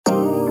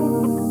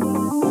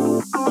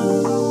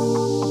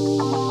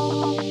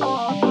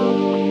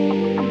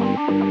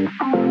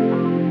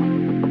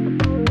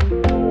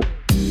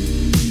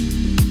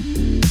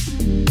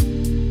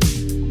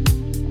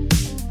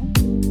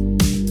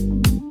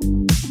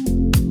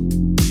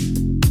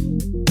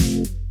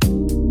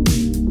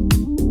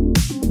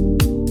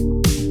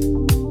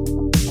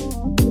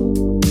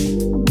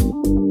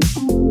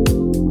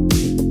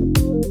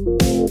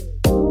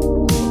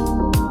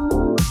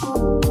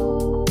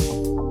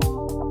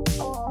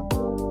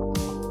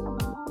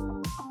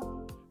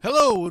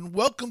Hello, and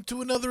welcome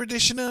to another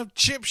edition of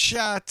Chip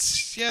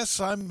Shots. Yes,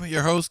 I'm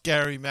your host,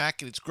 Gary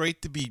Mack, and it's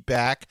great to be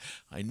back.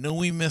 I know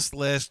we missed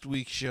last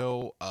week's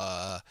show,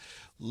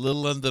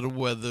 little under the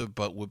weather,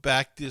 but we're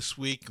back this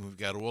week, and we've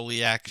got all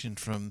the action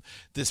from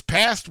this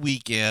past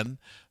weekend,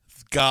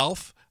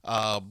 golf.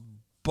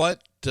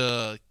 But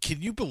can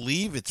you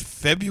believe it's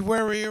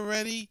February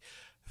already?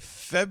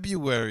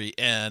 February,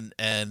 and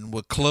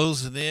we're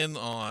closing in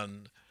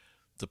on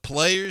the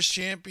Players'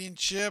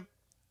 Championship,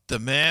 the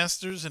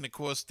Masters, and of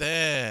course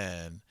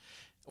then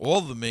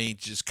all the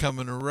majors come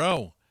in a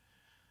row.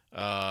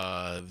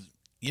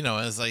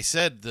 As I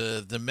said,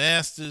 the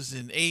Masters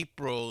in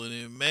April, and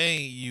in May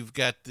you've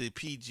got the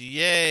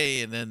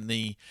PGA, and then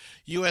the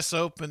U.S.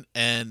 Open,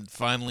 and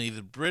finally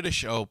the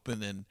British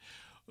Open, and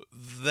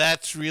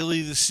that's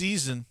really the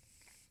season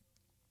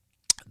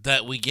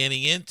that we're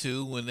getting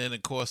into. And then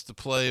of course the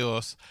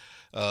playoffs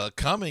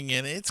coming,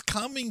 and it's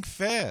coming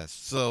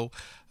fast. So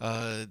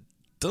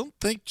don't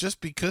think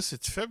just because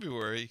it's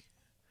February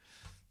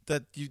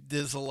that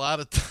there's a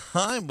lot of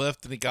time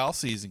left in the golf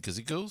season, because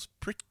it goes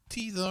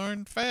pretty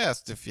darn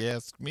fast, if you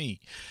ask me.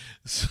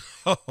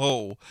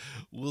 So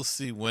we'll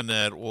see when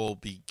that all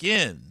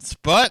begins.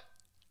 But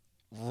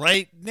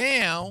right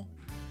now,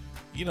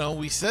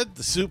 we said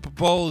the Super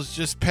Bowl is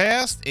just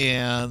passed,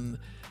 and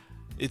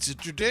it's a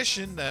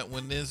tradition that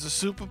when there's a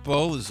Super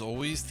Bowl, there's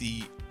always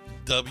the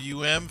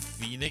WM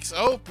Phoenix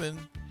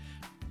Open.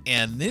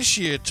 And this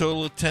year, a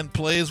total of 10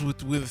 players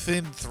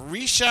within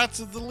 3 shots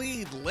of the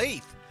lead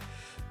late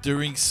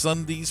during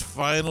Sunday's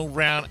final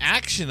round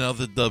action of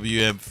the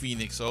WM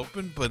Phoenix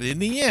Open. But in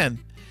the end,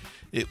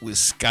 it was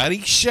Scotty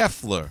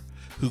Scheffler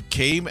who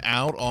came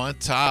out on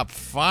top.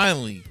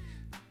 Finally,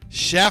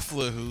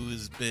 Scheffler, who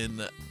has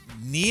been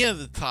near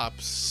the top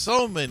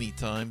so many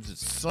times at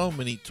so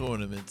many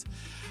tournaments,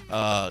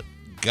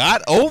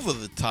 got over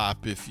the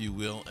top, if you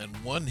will,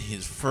 and won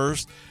his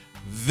first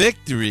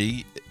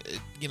victory.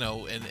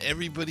 And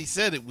everybody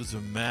said it was a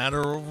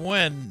matter of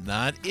when,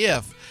 not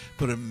if,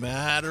 but a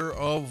matter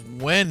of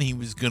when he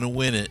was going to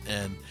win it.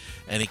 And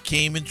it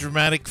came in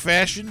dramatic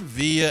fashion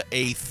via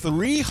a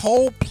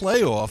 3-hole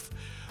playoff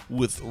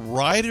with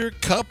Ryder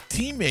Cup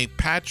teammate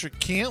Patrick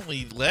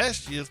Cantlay,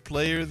 last year's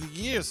Player of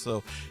the Year.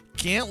 So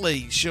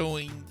Cantlay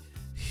showing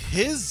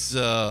his,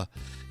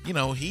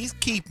 he's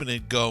keeping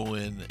it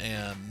going,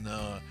 and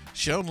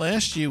shown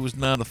last year was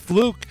not a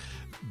fluke,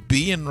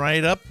 being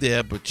right up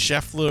there. But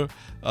Scheffler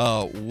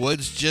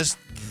was just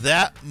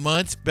that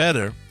much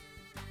better.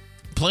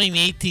 Playing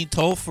the 18th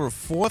hole for a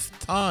 4th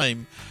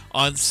time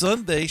on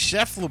Sunday,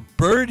 Scheffler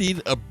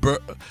buried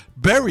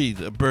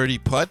a birdie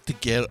putt to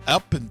get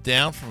up and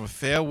down from a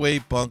fairway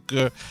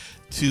bunker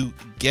to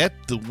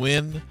get the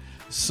win.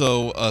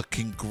 So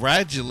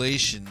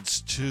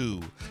congratulations to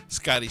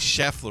Scotty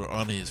Scheffler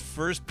on his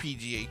first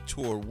PGA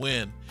Tour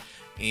win.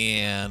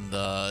 And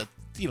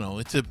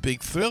it's a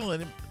big thrill,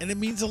 and it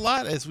means a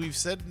lot, as we've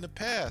said in the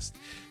past.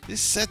 This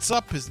sets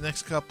up his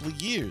next couple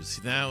of years.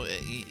 Now,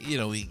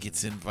 he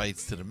gets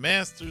invites to the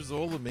Masters,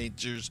 all the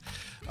majors.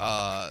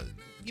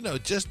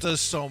 It just does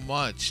so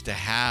much to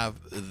have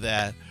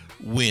that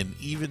win,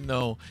 even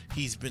though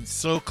he's been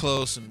so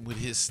close, and with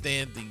his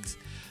standings,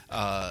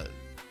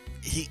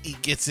 he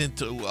gets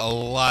into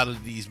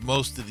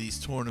most of these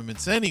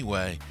tournaments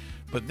anyway.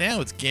 But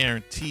now it's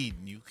guaranteed,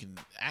 and you can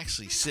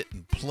actually sit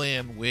and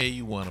plan where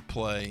you want to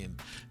play,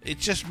 and it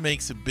just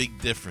makes a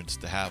big difference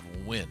to have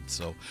a win.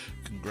 So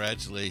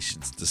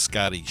congratulations to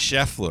Scotty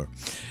Scheffler.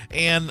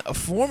 And a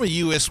former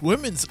U.S.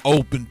 Women's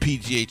Open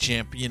PGA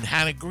champion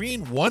Hannah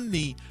Green won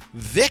the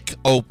Vic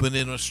Open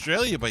in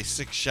Australia by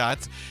 6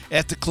 shots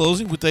after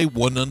closing with a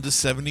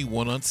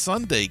 1-under-71 on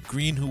Sunday.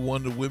 Green, who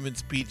won the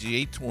Women's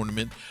PGA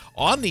Tournament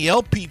on the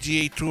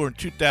LPGA Tour in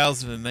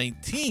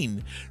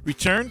 2019,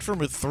 returned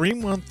from a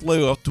 3-month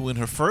layoff to win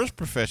her first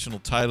professional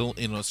title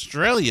in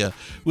Australia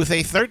with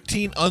a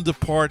 13-under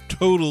par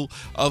total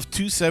of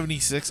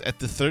 276 at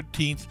the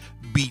 13th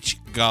Beach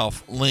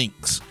Golf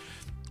Links.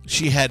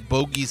 She had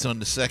bogeys on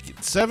the 2nd and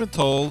 7th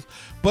holes,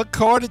 but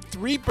carded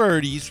 3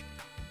 birdies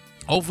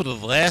over the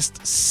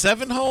last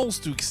 7 holes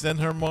to extend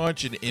her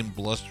margin in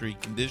blustery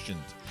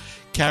conditions.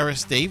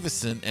 Karis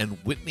Davison and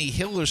Whitney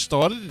Hiller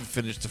started and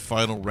finished the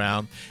final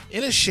round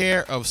in a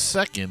share of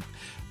second,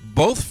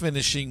 both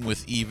finishing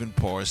with even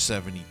par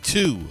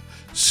 72.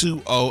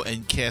 Sue O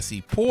and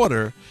Cassie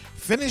Porter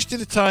finished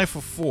in a tie for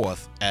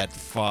 4th at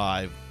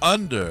 5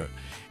 under.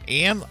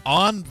 And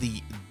on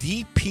the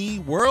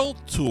DP World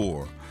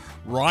Tour,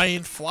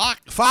 Ryan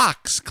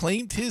Fox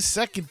claimed his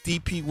second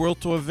DP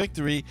World Tour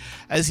victory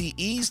as he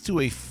eased to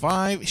a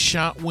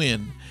 5-shot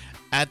win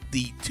at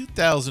the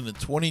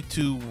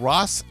 2022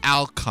 Ras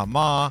Al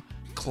Khaimah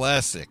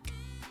Classic.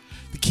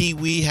 The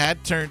Kiwi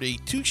had turned a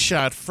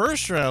 2-shot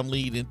first-round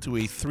lead into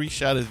a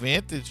 3-shot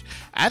advantage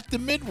at the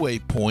midway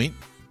point,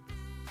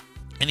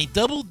 and he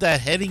doubled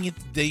that heading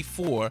into day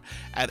 4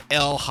 at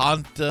El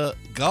Hanta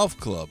Golf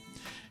Club.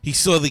 He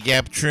saw the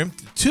gap trimmed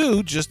to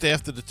 2 just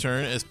after the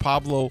turn as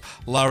Pablo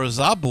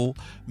Larrazabal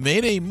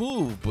made a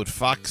move, but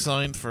Fox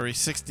signed for a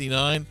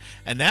 69,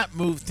 and that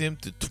moved him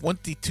to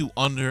 22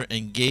 under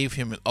and gave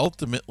him an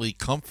ultimately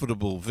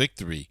comfortable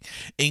victory.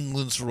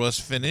 England's Russ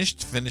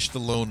finished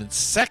alone in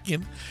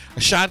second,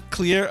 a shot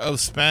clear of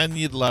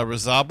Spaniard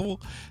Larrazabal,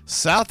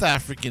 South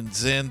African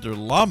Xander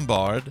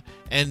Lombard,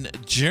 and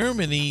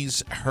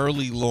Germany's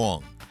Hurley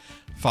Long.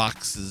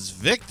 Fox's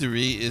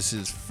victory is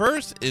his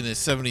first in a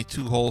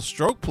 72-hole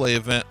stroke play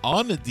event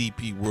on the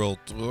DP World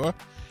Tour,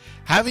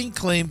 having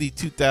claimed the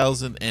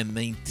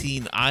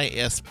 2019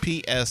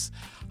 ISPS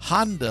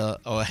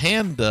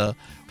Handa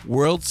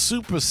World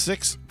Super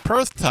 6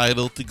 Perth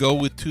title to go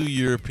with 2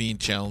 European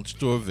Challenge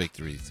Tour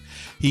victories.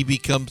 He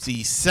becomes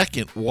the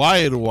second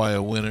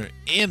wire-to-wire winner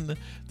in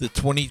the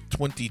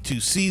 2022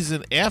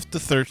 season after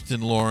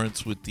Thurston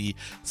Lawrence, with the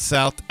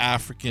South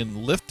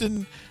African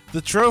lifting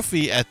the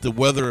trophy at the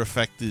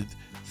weather-affected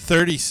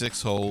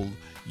 36-hole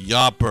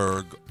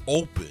Joburg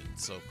Open.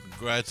 So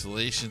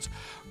congratulations.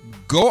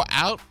 Go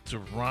out to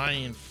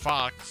Ryan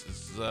Fox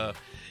as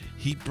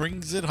he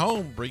brings it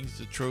home, brings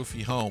the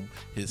trophy home,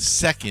 his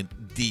second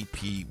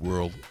DP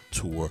World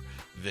Tour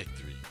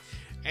victory.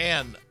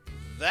 And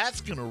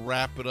that's going to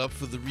wrap it up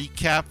for the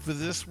recap for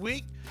this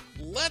week.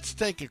 Let's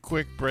take a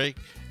quick break,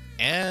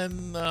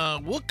 and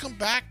we'll come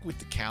back with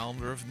the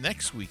calendar of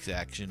next week's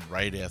action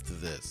right after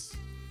this.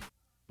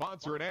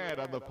 Sponsor an ad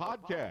on the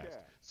podcast.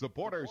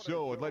 Support our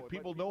show and let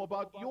people know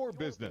about your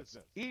business.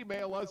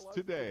 Email us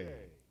today.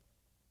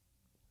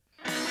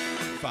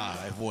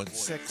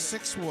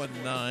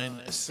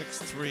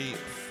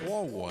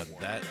 516-619-6341.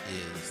 That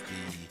is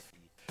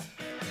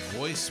the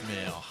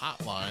voicemail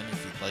hotline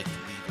if you'd like to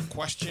leave a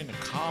question, a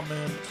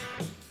comment,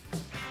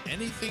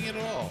 anything at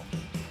all.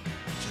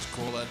 Just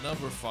call that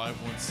number,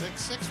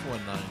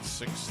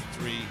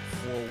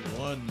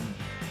 516-619-6341,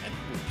 and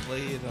we'll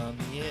play it on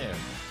the air.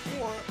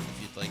 Or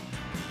if you'd like to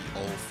be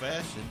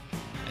old-fashioned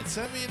and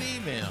send me an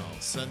email,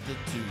 send it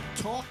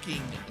to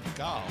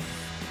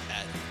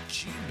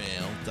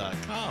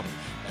talkinggolf@gmail.com.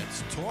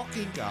 That's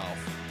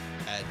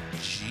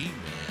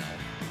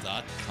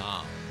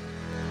talkinggolf@gmail.com.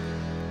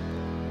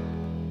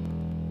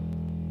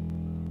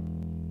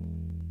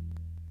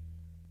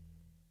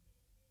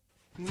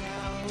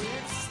 Now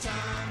it's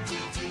time to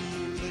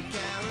do the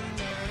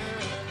calendar.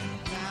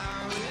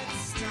 Now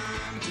it's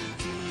time to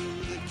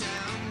do the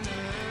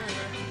calendar.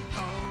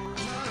 Oh,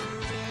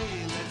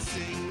 hooray, let's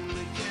sing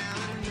the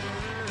calendar.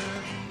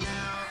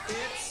 Now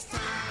it's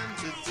time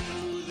to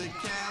do the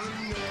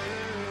calendar.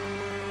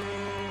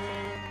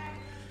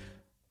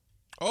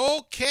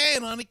 Okay,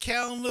 and on the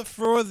calendar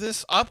for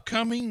this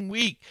upcoming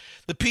week,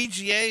 the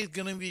PGA is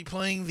going to be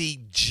playing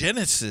the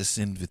Genesis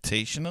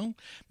Invitational.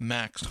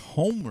 Max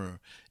Homer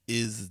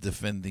is the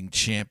defending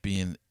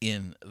champion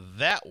in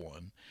that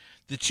one.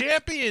 The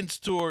Champions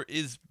Tour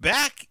is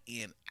back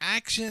in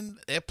action.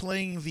 They're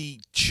playing the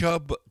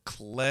Chubb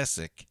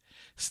Classic.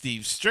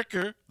 Steve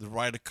Stricker, the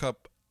Ryder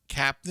Cup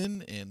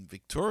captain and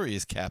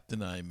victorious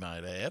captain, I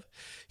might add,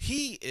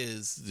 he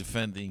is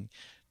defending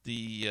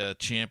the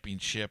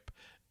championship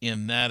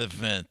in that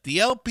event. The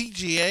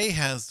LPGA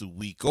has the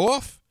week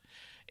off.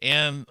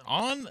 And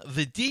on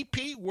the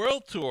DP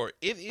World Tour,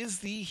 it is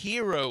the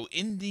Hero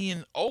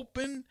Indian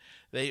Open.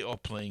 They are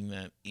playing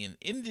that in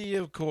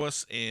India, of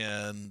course,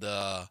 and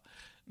no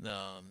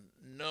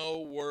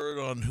word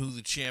on who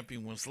the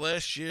champion was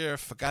last year.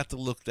 Forgot to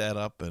look that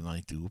up, and I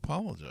do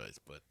apologize.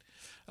 But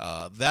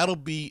that'll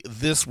be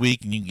this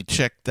week, and you can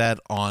check that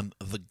on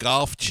the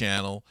Golf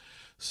Channel.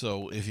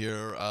 So if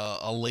you're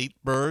a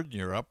late bird,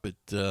 you're up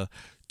at 2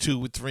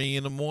 or 3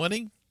 in the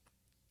morning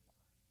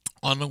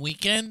on the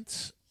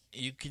weekends,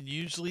 you can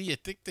usually, I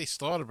think they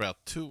start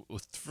about 2 or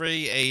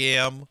 3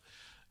 a.m.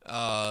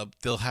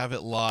 They'll have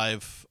it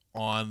live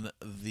on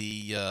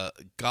the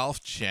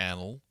Golf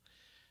Channel.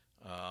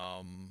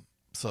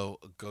 So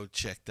go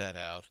check that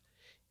out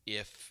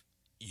if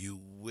you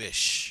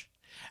wish.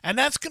 And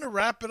that's going to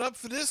wrap it up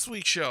for this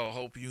week's show.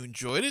 Hope you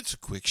enjoyed it. It's a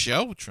quick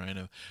show. We're trying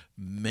to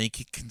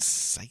make it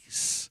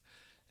concise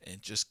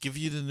and just give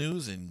you the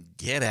news and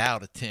get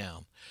out of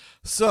town.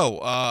 So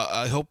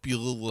I hope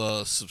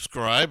you'll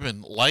subscribe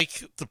and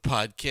like the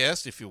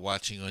podcast if you're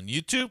watching on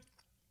YouTube,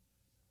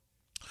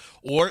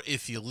 or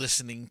if you're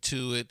listening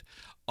to it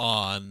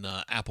on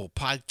Apple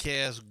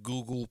Podcasts,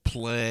 Google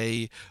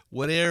Play,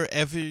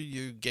 whatever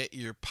you get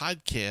your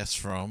podcasts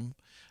from.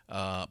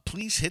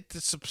 Please hit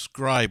the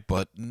subscribe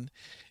button.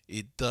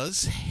 It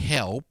does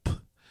help.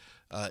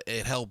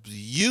 It helps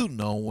you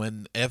know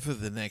whenever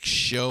the next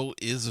show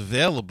is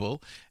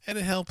available, and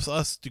it helps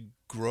us to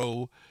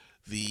grow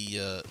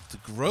the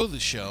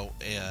show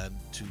and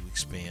to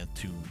expand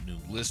to new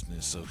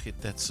listeners. So hit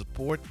that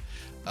support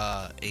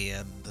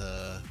and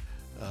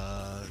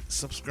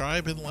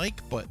subscribe and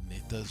like button.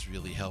 It does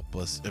really help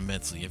us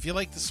immensely. If you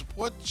like to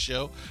support the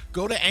show,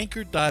 go to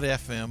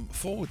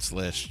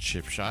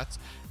anchor.fm/chipshots,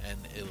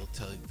 and it'll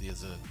tell you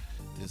there's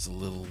a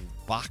little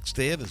box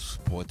there to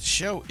support the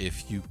show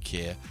if you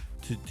care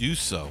to do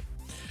so.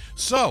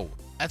 So,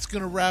 That's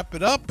going to wrap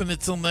it up. And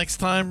until next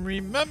time,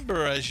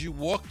 remember, as you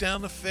walk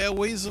down the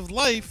fairways of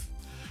life,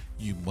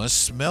 you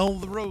must smell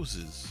the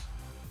roses,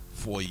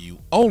 for you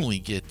only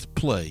get to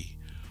play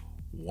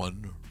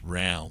one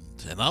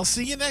round. And I'll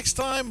see you next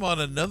time on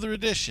another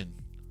edition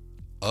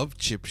of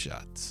Chip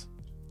Shots.